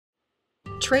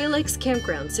Trail Lakes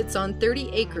Campground sits on 30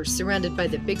 acres surrounded by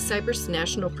the Big Cypress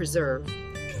National Preserve.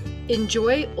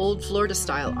 Enjoy old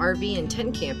Florida-style RV and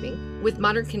tent camping with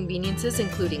modern conveniences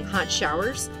including hot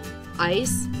showers,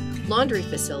 ice, laundry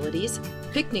facilities,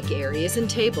 picnic areas and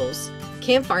tables,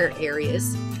 campfire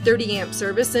areas, 30-amp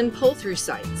service, and pull-through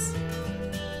sites.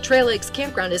 Trail Lakes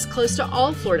Campground is close to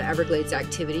all Florida Everglades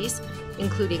activities,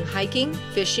 including hiking,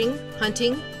 fishing,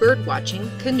 hunting, bird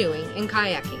watching, canoeing, and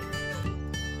kayaking.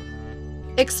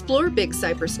 Explore Big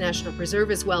Cypress National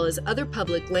Preserve as well as other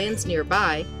public lands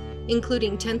nearby,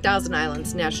 including 10,000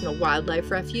 Islands National Wildlife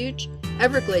Refuge,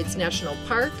 Everglades National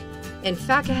Park, and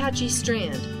Fakahatchee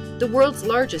Strand, the world's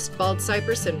largest bald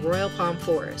cypress and royal palm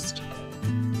forest.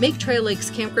 Make Trail Lakes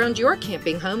Campground your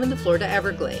camping home in the Florida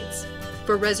Everglades.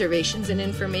 For reservations and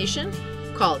information,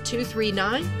 call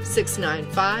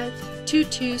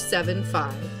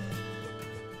 239-695-2275.